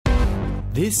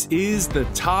This is the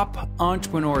Top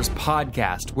Entrepreneurs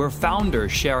Podcast, where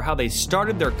founders share how they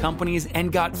started their companies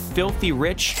and got filthy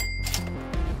rich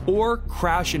or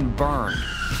crash and burn.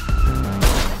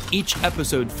 Each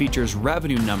episode features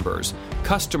revenue numbers,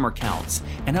 customer counts,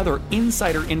 and other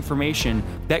insider information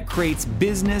that creates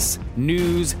business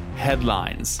news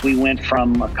headlines. We went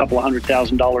from a couple of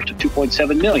 $100,000 to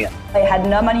 $2.7 million. I had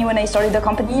no money when I started the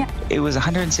company. It was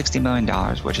 $160 million,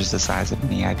 which is the size of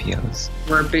many IPOs.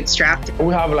 We're bootstrapped.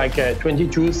 We have like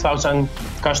 22,000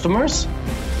 customers.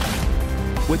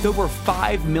 With over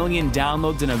 5 million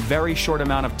downloads in a very short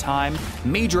amount of time,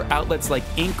 major outlets like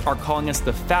Inc. are calling us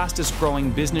the fastest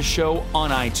growing business show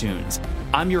on iTunes.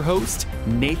 I'm your host,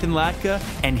 Nathan Latka,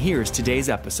 and here's today's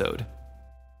episode.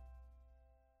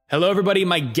 Hello, everybody.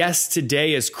 My guest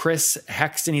today is Chris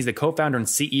Hexton. He's the co-founder and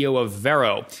CEO of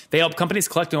Vero. They help companies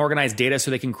collect and organize data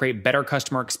so they can create better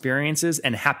customer experiences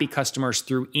and happy customers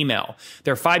through email.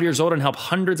 They're 5 years old and help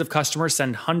hundreds of customers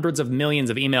send hundreds of millions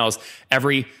of emails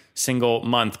every single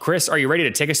month. Chris, are you ready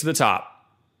to take us to the top?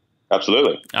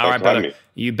 Absolutely. All right, brother.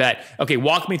 You bet. Okay,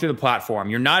 walk me through the platform.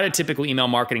 You're not a typical email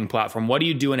marketing platform. What do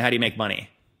you do and how do you make money?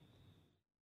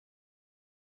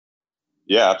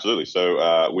 Yeah, absolutely.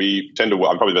 So we tend to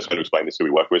work, I'm probably the best way to explain this who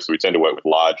we work with. So we tend to work with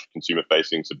large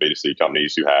consumer-facing, so B2C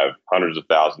companies who have hundreds of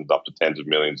thousands up to tens of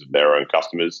millions of their own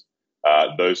customers.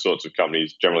 Those sorts of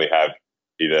companies generally have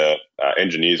either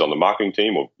engineers on the marketing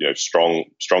team or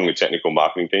strongly technical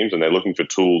marketing teams, and they're looking for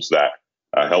tools that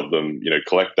help them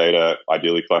collect data,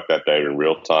 ideally collect that data in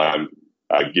real time,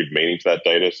 give meaning to that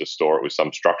data, so store it with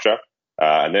some structure,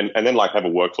 and then like have a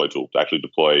workflow tool to actually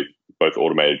deploy both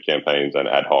automated campaigns and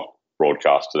ad hoc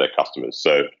broadcast to their customers.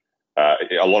 So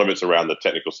a lot of it's around the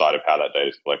technical side of how that data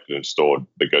is collected and stored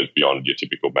that goes beyond your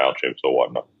typical MailChimp or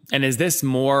whatnot. And is this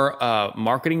more a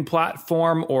marketing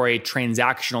platform or a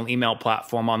transactional email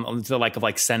platform on the like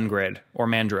SendGrid or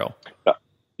Mandrill?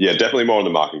 Yeah, definitely more on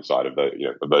the marketing side of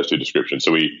those two descriptions.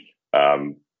 So we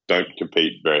don't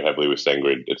compete very heavily with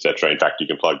SendGrid, et cetera. In fact, you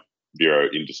can plug Vero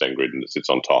into SendGrid and it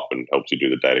sits on top and helps you do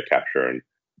the data capture and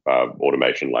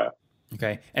automation layer.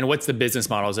 Okay. And what's the business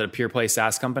model? Is it a pure play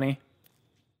SaaS company?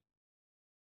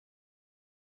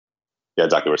 Yeah,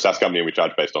 exactly. We're a SaaS company and we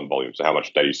charge based on volume. So how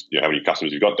much data, how many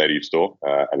customers you've got, data you store,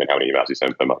 and then how many emails you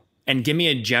send per month. And give me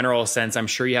a general sense. I'm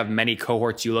sure you have many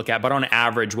cohorts you look at, but on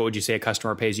average, what would you say a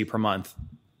customer pays you per month?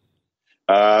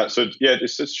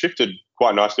 It's shifted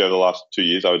quite nicely over the last 2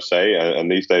 years, I would say. And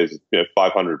these days,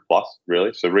 500 plus,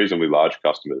 really. So reasonably large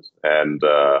customers. And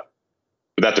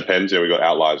but that depends. We've got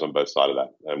outliers on both sides of that.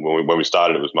 And when we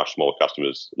started, it was much smaller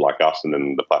customers like us, and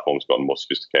then the platform's gotten more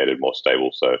sophisticated, more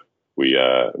stable. So we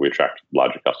attract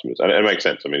larger customers, and it makes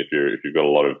sense. I mean, if you've got a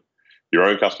lot of your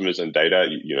own customers and data,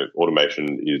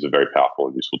 automation is a very powerful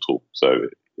and useful tool. So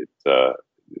it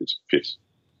fits.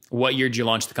 What year did you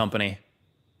launch the company?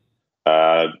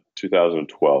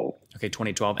 2012. Okay,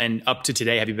 2012. And up to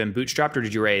today, have you been bootstrapped or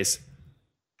did you raise?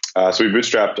 So we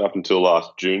bootstrapped up until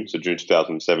last June, so June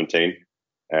 2017.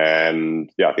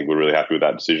 And yeah, I think we're really happy with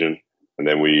that decision. And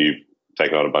then we've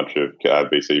taken on a bunch of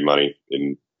VC money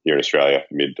here in Australia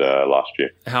mid last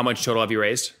year. How much total have you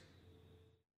raised?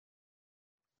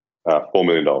 $4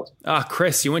 million.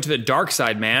 Chris, you went to the dark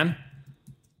side, man.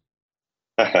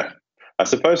 I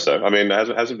suppose so. I mean,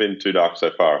 it hasn't been too dark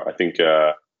so far. I think,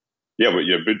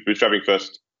 bootstrapping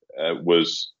first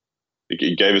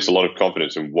it gave us a lot of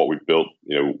confidence in what we've built,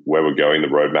 where we're going, the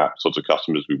roadmap, sorts of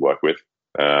customers we work with.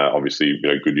 Obviously,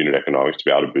 good unit economics to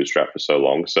be able to bootstrap for so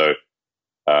long. So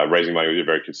raising money was a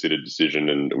very considered decision,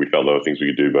 and we felt there were things we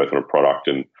could do both on a product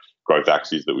and growth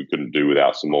axes that we couldn't do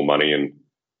without some more money. And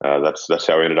that's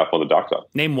how we ended up on the dark side.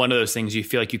 Name one of those things you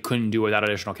feel like you couldn't do without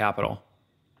additional capital.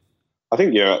 I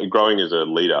think, growing as a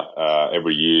leader,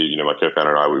 every year, my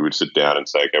co-founder and I, we would sit down and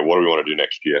say, okay, what do we want to do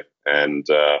next year? And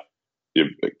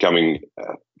coming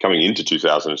into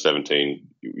 2017,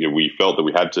 we felt that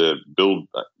we had to build.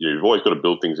 You've always got to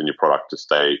build things in your product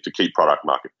to keep product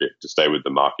market fit, to stay with the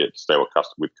market, to stay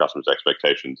with customers'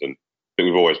 expectations. And I think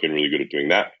we've always been really good at doing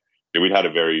that. We'd had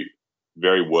a very,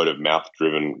 very word of mouth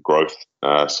driven growth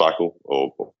cycle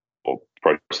or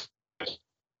process,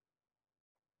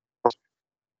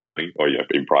 or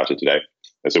even prior to today.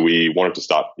 And so we wanted to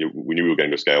start. We knew we were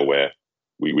going to a scale where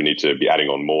we need to be adding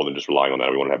on more than just relying on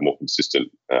that. We want to have more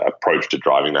consistent approach to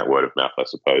driving that word of mouth, I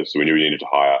suppose. So we knew we needed to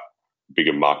hire a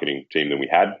bigger marketing team than we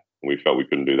had, and we felt we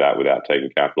couldn't do that without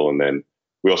taking capital. And then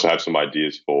we also have some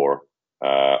ideas for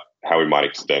how we might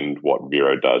extend what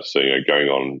Vero does. So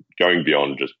going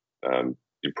beyond just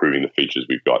improving the features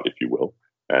we've got, if you will.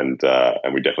 And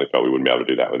we definitely felt we wouldn't be able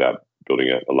to do that without building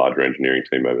a larger engineering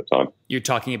team over time. You're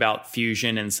talking about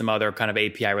Fusion and some other kind of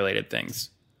API related things.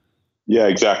 Yeah,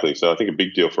 exactly. So I think a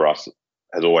big deal for us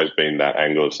has always been that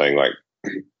angle of saying like,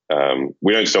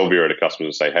 we don't sell Vero to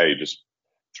customers and say, hey, just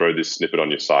throw this snippet on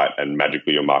your site and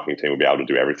magically your marketing team will be able to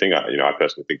do everything. I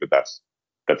personally think that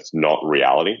that's not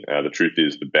reality. The truth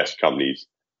is the best companies,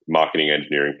 marketing,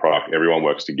 engineering, product, everyone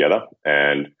works together,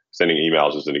 and sending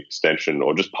emails is an extension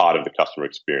or just part of the customer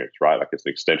experience, right? Like it's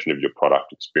an extension of your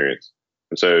product experience.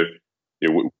 And so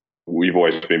we've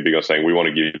always been big on saying we want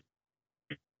to give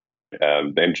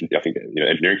I think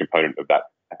engineering component of that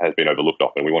has been overlooked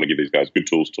often. We want to give these guys good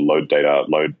tools to load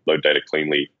data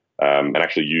cleanly, and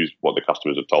actually use what the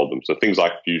customers have told them. So things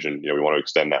like Fusion, we want to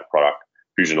extend that product.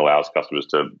 Fusion allows customers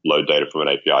to load data from an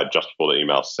API just before the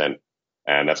email's sent,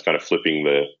 and that's kind of flipping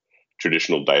the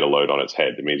traditional data load on its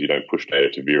head. It means you don't push data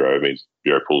to Vero. It means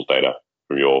Vero pulls data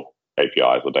from your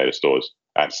APIs or data stores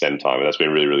at send time, and that's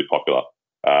been really, really popular.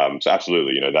 So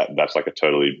absolutely, that's like a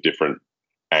totally different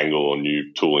angle or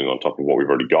new tooling on top of what we've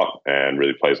already got, and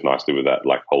really plays nicely with that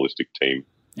like holistic team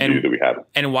view that we have.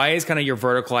 And why is kind of your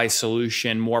verticalized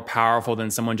solution more powerful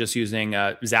than someone just using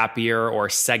Zapier or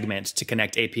Segment to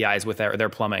connect APIs with their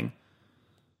plumbing?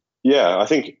 Yeah, I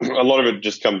think a lot of it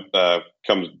just comes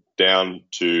down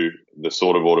to the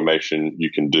sort of automation you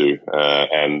can do,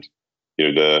 and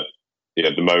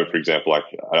at the moment, for example, like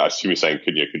I assume you're saying,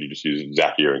 could you just use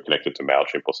Zapier and connect it to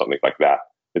MailChimp or something like that?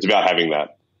 It's about having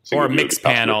that. Or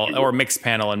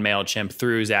Mixpanel and MailChimp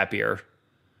through Zapier.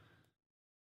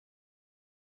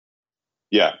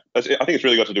 Yeah, I think it's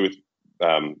really got to do with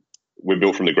we're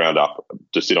built from the ground up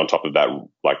to sit on top of that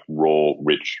like raw,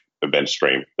 rich event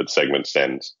stream that Segment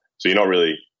sends. So you're not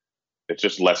really, it's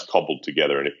just less cobbled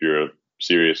together. And if you're a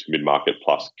serious mid-market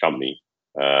plus company,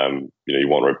 you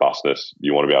want robustness.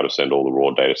 You want to be able to send all the raw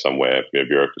data somewhere.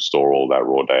 Vero can store all that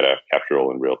raw data, capture it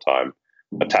all in real time,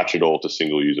 attach it all to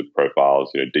single user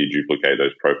profiles, deduplicate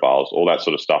those profiles, all that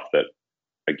sort of stuff that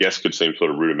I guess could seem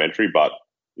sort of rudimentary, but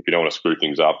if you don't want to screw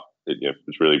things up,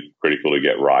 it's really critical to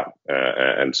get right.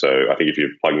 And so I think if you're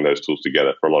plugging those tools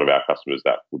together, for a lot of our customers,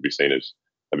 that would be seen as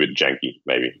a bit janky,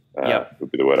 maybe.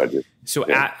 Would be the word I'd use. So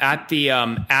at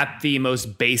the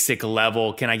most basic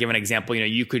level, can I give an example?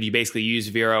 You basically use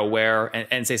Vero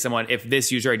and say someone, if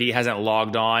this user ID hasn't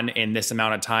logged on in this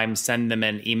amount of time, send them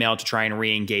an email to try and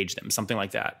re-engage them, something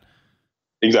like that.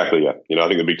 Exactly, yeah. I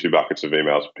think the big two buckets of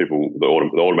emails, the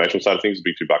automation side of things, the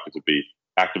big two buckets would be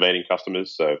activating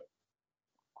customers. So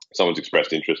someone's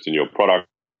expressed interest in your product,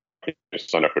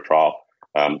 signed up for a trial,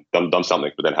 done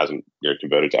something, but then hasn't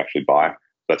converted to actually buy.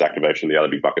 That's activation. The other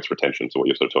big bucket's retention. So what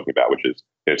you're sort of talking about, which is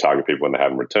target people when they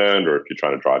haven't returned, or if you're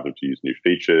trying to drive them to use new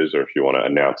features, or if you want to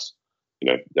announce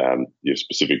your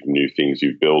specific new things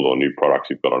you've built or new products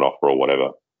you've got on offer or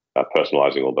whatever.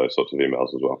 Personalizing all those sorts of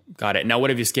emails as well. Got it. Now, what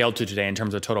have you scaled to today in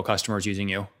terms of total customers using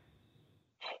you?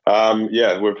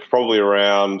 We're probably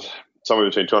around somewhere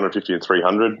between 250 and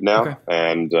 300 now. Okay.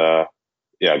 And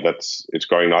it's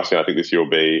growing nicely. I think this year will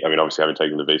be, obviously having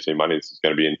taken the VC money, this is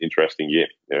going to be an interesting year.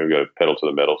 We've got to pedal to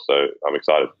the metal, so I'm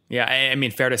excited. Yeah,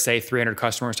 fair to say 300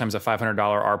 customers times a $500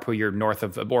 ARPU, you're north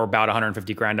of, or about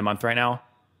 150 grand a month right now?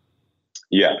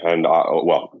 Yeah, and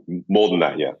more than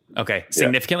that, yeah. Okay,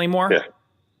 significantly more? Yeah.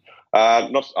 I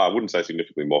wouldn't say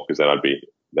significantly more, because then I'd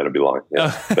be lying.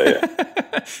 Yeah.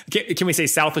 But, yeah. Can we say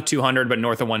south of 200 but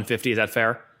north of 150? Is that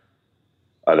fair?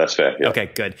 That's fair. Yeah. Okay,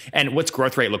 good. And what's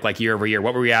growth rate look like year over year?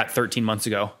 What were we at 13 months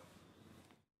ago?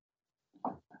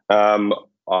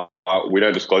 We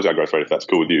don't disclose our growth rate if that's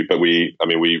cool with you, but we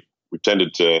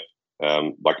tended to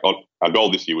our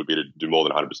goal this year would be to do more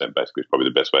than 100%. Basically, is probably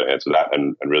the best way to answer that,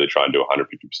 and really try and do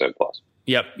 150% plus.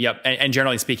 Yep. And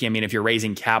generally speaking, if you're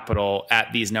raising capital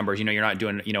at these numbers, you're not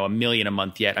doing $1 million a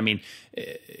month yet.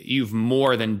 You've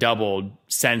more than doubled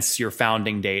since your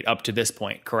founding date up to this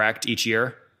point, correct? Each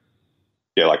year.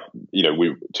 Yeah,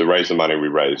 to raise the money we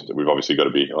raised, we've obviously got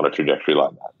to be on a trajectory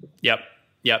like that.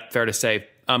 Yep. Fair to say.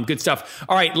 Good stuff.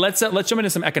 All right, let's jump into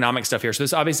some economic stuff here. So this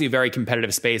is obviously a very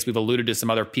competitive space. We've alluded to some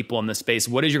other people in this space.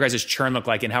 What does your guys' churn look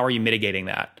like, and how are you mitigating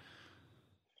that?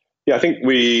 Yeah, I think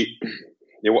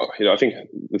I think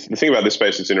the thing about this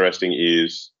space that's interesting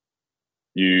is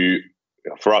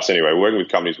for us anyway, we're working with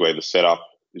companies where the setup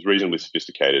is reasonably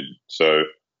sophisticated. So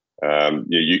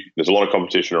there's a lot of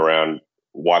competition around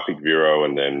why pick Vero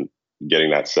and then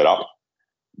getting that set up.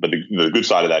 But the good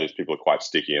side of that is people are quite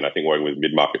sticky, and I think working with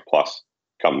mid-market plus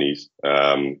companies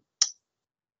been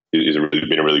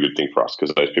a really good thing for us,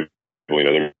 because those people,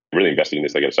 they're really invested in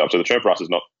this. They get set up. So the churn for us is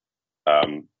not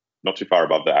too far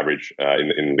above the average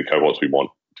in the cohorts we want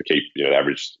to keep. The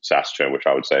average SaaS churn, which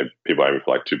I would say people are aiming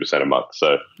for 2% a month.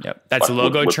 So that's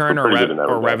logo churn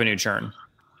or revenue churn.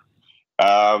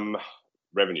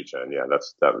 revenue churn. Yeah, that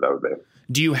would be.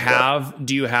 Do you have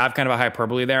kind of a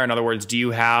hyperbole there? In other words, do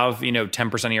you have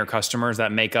 10% of your customers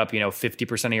that make up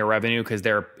 50% of your revenue because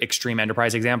they're extreme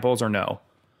enterprise examples, or no?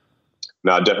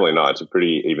 No, definitely not. It's a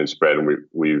pretty even spread, and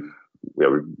we've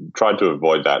tried to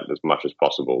avoid that as much as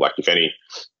possible. Like if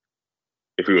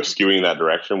we were skewing in that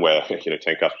direction where 10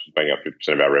 customers making up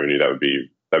 50% of our revenue, that'd be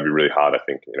really hard. I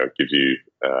think it gives you.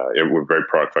 We're a very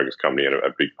product focused company, and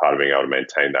a big part of being able to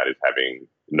maintain that is having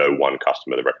no one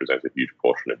customer that represents a huge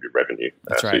portion of your revenue.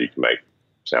 That's right. So you can make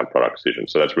sound product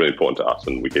decisions. So that's really important to us,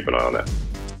 and we keep an eye on that.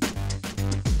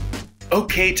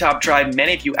 Okay, Top Tribe,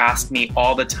 many of you ask me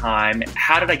all the time,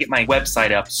 how did I get my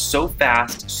website up so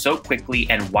fast, so quickly,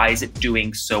 and why is it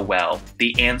doing so well?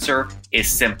 The answer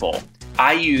is simple.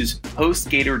 I use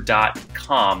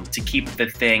HostGator.com to keep the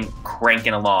thing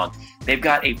cranking along. They've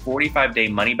got a 45-day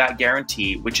money-back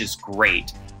guarantee, which is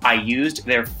great. I used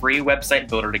their free website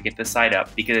builder to get the site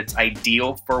up because it's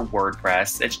ideal for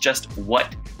WordPress. It's just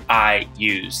what I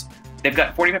use. They've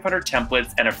got 4,500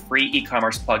 templates and a free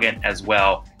e-commerce plugin as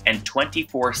well, and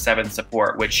 24/7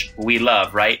 support, which we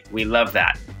love, right? We love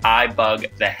that. I bug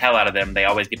the hell out of them. They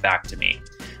always get back to me.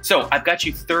 So I've got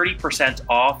you 30%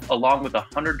 off along with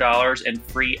 $100 in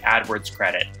free AdWords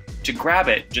credit. To grab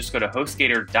it, just go to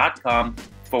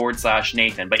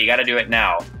HostGator.com/Nathan, but you got to do it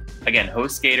now. Again,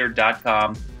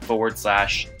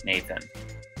 HostGator.com/Nathan.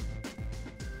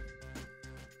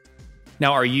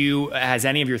 Now, has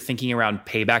any of your thinking around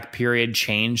payback period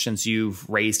changed since you've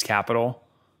raised capital?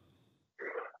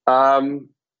 No,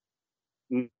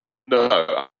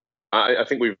 I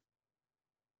think we've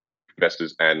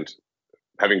investors, and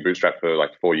having bootstrapped for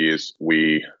like 4 years,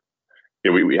 we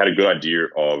had a good idea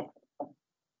of,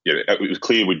 it was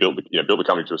clear we built the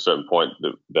company to a certain point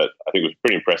that I think was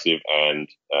pretty impressive and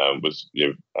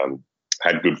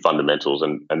had good fundamentals,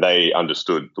 and they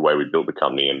understood the way we built the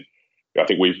company. And I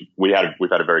think we've had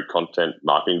a very content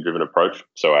marketing driven approach.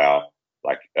 So our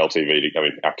LTV,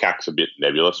 our CAC's a bit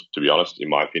nebulous, to be honest, in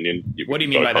my opinion. What do you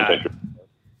mean by that?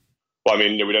 Well,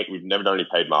 we've never done any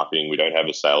paid marketing. We don't have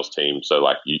a sales team. So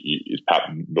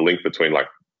the link between I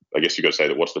guess you got to say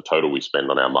that what's the total we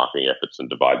spend on our marketing efforts and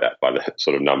divide that by the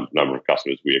sort of number of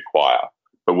customers we acquire.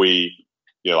 But I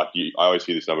always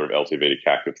hear this number of LTV to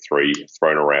CAC of 3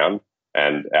 thrown around,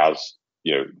 and ours,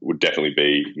 would definitely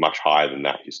be much higher than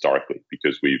that historically,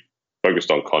 because we've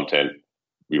focused on content.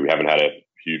 We haven't had a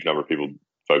huge number of people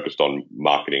focused on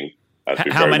marketing.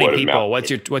 How many people? What's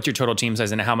your total team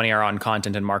size, and how many are on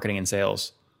content and marketing and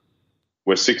sales?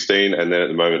 We're 16, and then at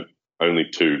the moment only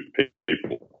 2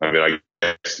 people. I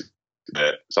guess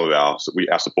that some of our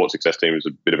support success team is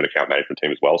a bit of an account management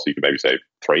team as well. So you could maybe say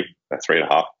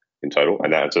 3.5 in total,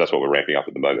 and so that's what we're ramping up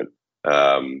at the moment.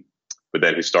 But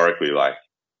then historically,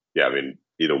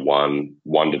 either one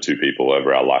to 2 people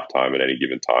over our lifetime at any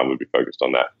given time would be focused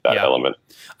on that element.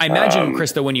 I imagine,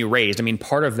 Chris, that when you raised,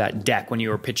 part of that deck when you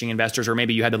were pitching investors, or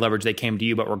maybe you had the leverage, they came to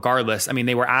you, but regardless,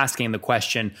 they were asking the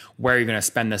question, where are you going to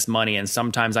spend this money? And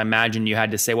sometimes I imagine you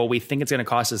had to say, well, we think it's going to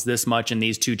cost us this much in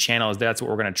these 2 channels. That's what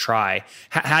we're going to try.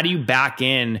 How do you back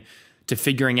in to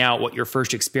figuring out what your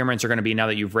first experiments are going to be now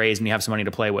that you've raised and you have some money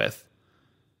to play with?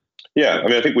 Yeah,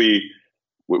 I think we're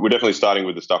definitely starting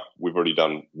with the stuff we've already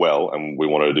done well, and we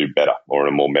want to do better or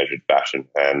in a more measured fashion.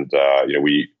 And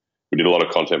we did a lot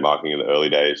of content marketing in the early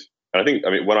days. And I think,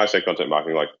 when I say content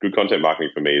marketing, good content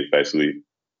marketing for me is basically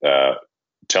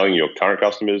telling your current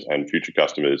customers and future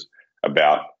customers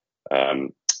about, I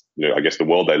guess the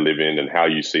world they live in and how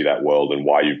you see that world and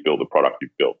why you've built the product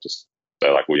you've built. Just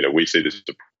say we see this as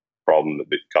a problem that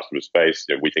the customers face.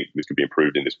 We think this could be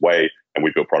improved in this way, and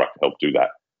we built product to help do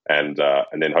that. And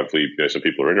then hopefully, some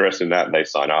people are interested in that and they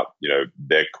sign up.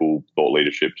 They're cool thought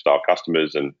leadership style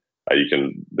customers, and you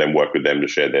can then work with them to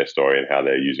share their story and how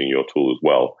they're using your tool as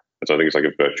well. And so I think it's like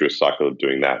a virtuous cycle of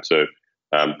doing that. So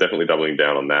definitely doubling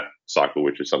down on that cycle,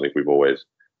 which is something we've always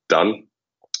done.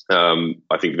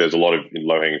 I think there's a lot of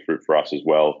low hanging fruit for us as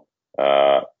well.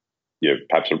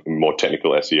 Perhaps some more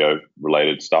technical SEO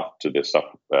related stuff to this stuff,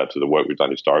 to the work we've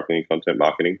done historically in content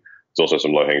marketing. There's also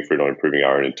some low hanging fruit on improving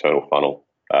our own internal funnel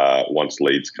once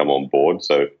leads come on board.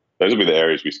 So those will be the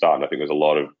areas we start, and I think there's a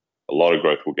lot of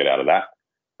growth we'll get out of that.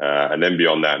 And then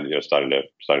beyond that, starting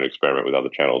to experiment with other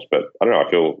channels. But I don't know, I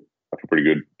feel pretty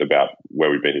good about where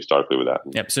we've been historically with that.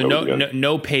 Yep. So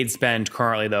no paid spend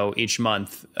currently though each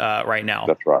month right now.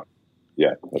 That's right.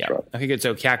 Yeah, that's right. Okay, good.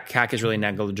 So CAC is really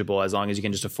negligible as long as you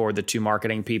can just afford the 2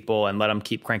 marketing people and let them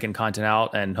keep cranking content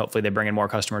out, and hopefully they bring in more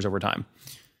customers over time.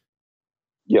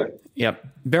 Yeah. Yep.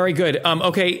 Very good.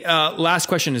 Okay. Last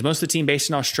question. Is most of the team based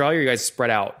in Australia, or are you guys spread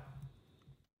out?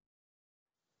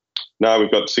 No,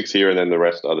 we've got 6 here, and then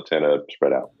the other 10 are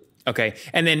spread out. Okay.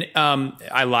 And then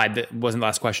I lied. That wasn't the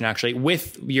last question, actually.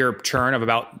 With your churn of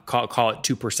about, call it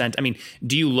 2%, I mean,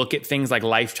 do you look at things like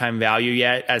lifetime value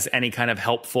yet as any kind of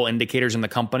helpful indicators in the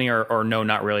company or no,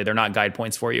 not really? They're not guide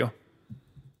points for you?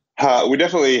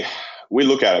 We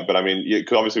look at it, but I mean,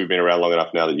 because obviously we've been around long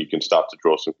enough now that you can start to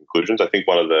draw some conclusions. I think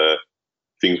one of the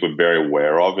things we're very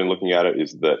aware of in looking at it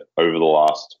is that over the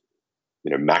last,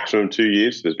 maximum 2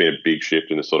 years, there's been a big shift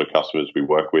in the sort of customers we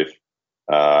work with.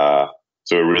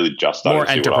 So we're really just starting more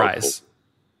to see enterprise.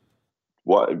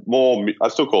 More, I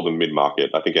still call them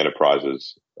mid-market. I think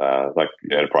enterprises,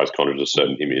 enterprise conjures a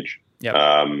certain image.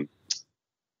 Yeah.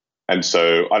 And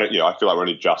so I feel like we're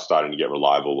only just starting to get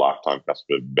reliable lifetime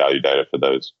customer value data for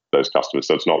those customers.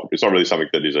 So it's not really something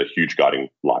that is a huge guiding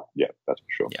light. Yeah, that's for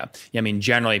sure. Yeah. I mean,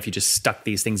 generally, if you just stuck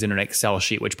these things in an Excel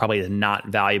sheet, which probably is not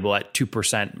valuable at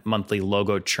 2% monthly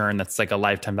logo churn, that's like a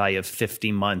lifetime value of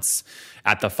 50 months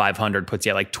at the 500 puts you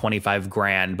at like 25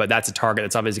 grand. But that's a target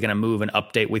that's obviously going to move and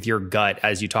update with your gut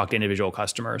as you talk to individual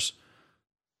customers.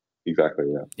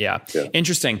 Exactly. Yeah.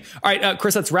 Interesting. All right,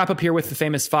 Chris, let's wrap up here with the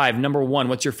famous 5. Number 1,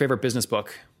 what's your favorite business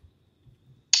book?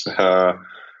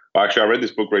 Actually, I read this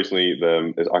book recently.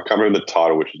 I can't remember the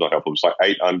title, which is not helpful. It's like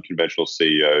 8 Unconventional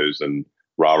CEOs and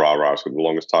rah, rah, rah. It's got the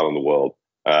longest title in the world.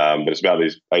 But it's about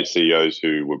these 8 CEOs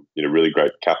who were, really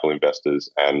great capital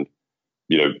investors and,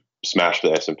 smashed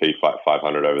the S&P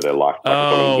 500 over their lifetime.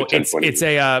 Oh,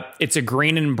 it's a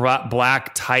green and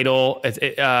black title.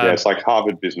 It's like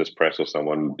Harvard Business Press or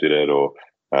someone did it, or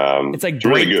it's like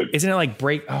really good. Isn't it like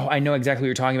break? Oh, I know exactly what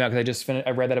you're talking about because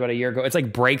I read that about a year ago. It's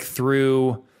like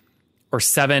Breakthrough or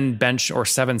 7 bench or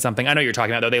 7 something. I know what you're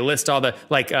talking about though. They list all the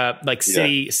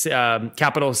city,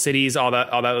 capital cities, all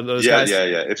those guys.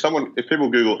 Yeah. If people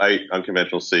Google 8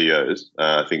 unconventional CEOs,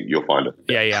 I think you'll find it.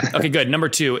 Yeah. Okay, good. Number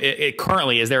 2, it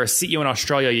currently, is there a CEO in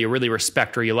Australia you really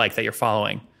respect or you like that you're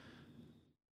following?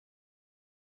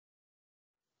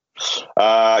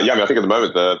 I think at the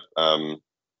moment the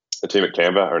team at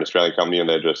Canva are an Australian company and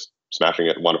they're just smashing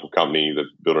it. Wonderful company. They've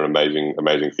built an amazing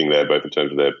thing there, both in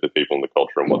terms of the people and the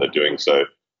culture and what they're doing. So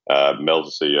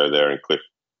Mel's the CEO there, and Cliff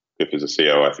is a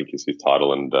CEO, I think is his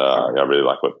title, and I really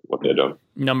like what they're doing.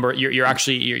 You're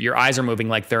actually your eyes are moving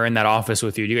like they're in that office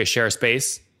with you. Do you guys share a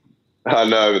space?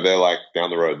 No, but they're like down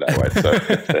the road that way.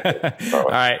 So all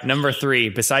right, number 3.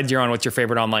 Besides your own, what's your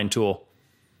favorite online tool?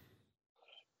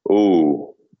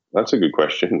 Ooh, that's a good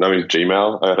question. I mean,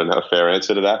 Gmail. I don't know a fair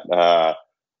answer to that.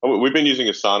 We've been using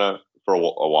Asana for a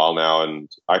while now, and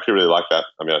I actually really like that.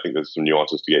 I mean, I think there's some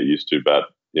nuances to get used to, but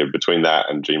between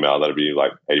that and Gmail, that'll be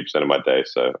like 80% of my day.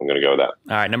 So I'm going to go with that.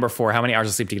 All right, number 4. How many hours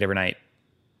of sleep do you get every night?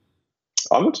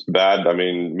 I'm not too bad. I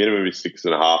mean, minimum is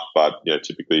 6.5, but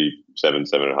typically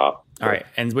 7.5. All right,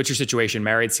 and what's your situation?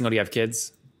 Married, single? Do you have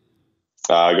kids?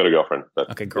 I got a girlfriend. But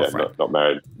okay, girlfriend. Yeah, not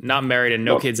married. Not married, and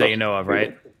no kids that you know of,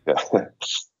 right? Yeah.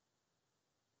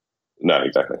 No,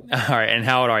 exactly. All right, and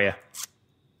how old are you?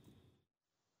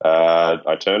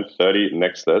 I turned 30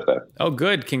 next Thursday. Oh,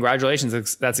 good.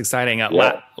 Congratulations. That's exciting.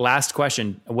 Last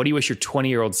question. What do you wish your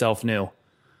 20-year-old self knew?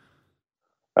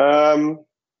 That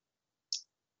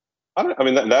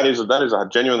is a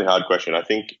genuinely hard question. I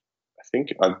feel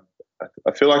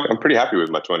like I'm pretty happy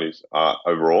with my 20s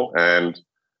overall. And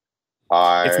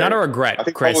it's not a regret,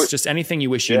 Chris, probably, just anything you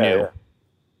wish you knew.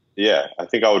 Yeah. I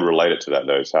think I would relate it to that,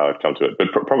 though, is how I'd come to it. But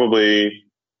probably,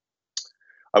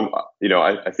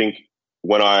 I think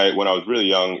when I was really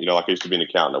young, I used to be an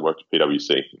accountant. I worked at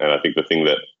PwC. And I think the thing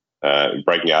that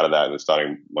breaking out of that and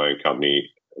starting my own company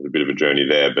is a bit of a journey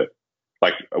there. But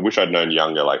I wish I'd known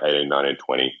younger, like 18, 19,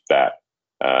 20, that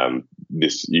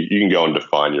you can go and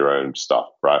define your own stuff,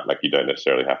 right? Like you don't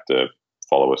necessarily have to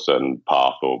follow a certain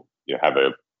path or have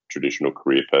a traditional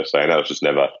career per se. And that was just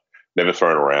never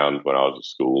thrown around when I was at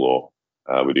school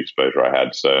or with the exposure I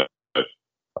had. So I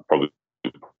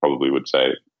probably would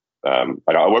say I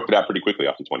worked it out pretty quickly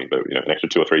after 20, but an extra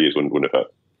 2 or 3 years wouldn't have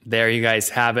hurt. There you guys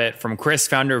have it from Chris,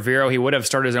 founder of Vero. He would have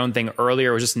started his own thing earlier.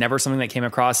 It was just never something that came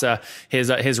across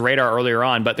his radar earlier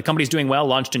on. But the company's doing well.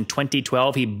 Launched in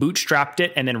 2012. He bootstrapped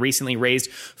it and then recently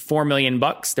raised $4 million.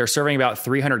 They're serving about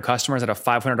 300 customers at a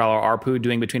 $500 ARPU,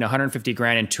 doing between 150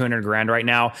 grand and 200 grand right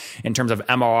now in terms of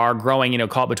MRR, growing,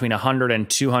 call it between 100 and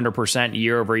 200%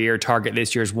 year over year. Target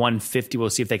this year's 150.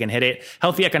 We'll see if they can hit it.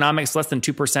 Healthy economics, less than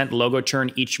 2% logo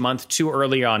churn each month. Too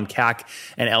early on CAC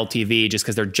and LTV, just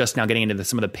because they're just now getting into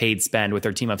some of the paid spend with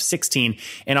their team of 16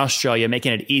 in Australia,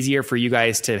 making it easier for you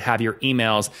guys to have your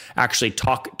emails actually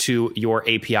talk to your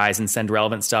APIs and send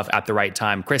relevant stuff at the right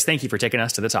time. Chris, thank you for taking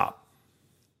us to the top.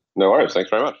 No worries. Thanks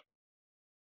very much.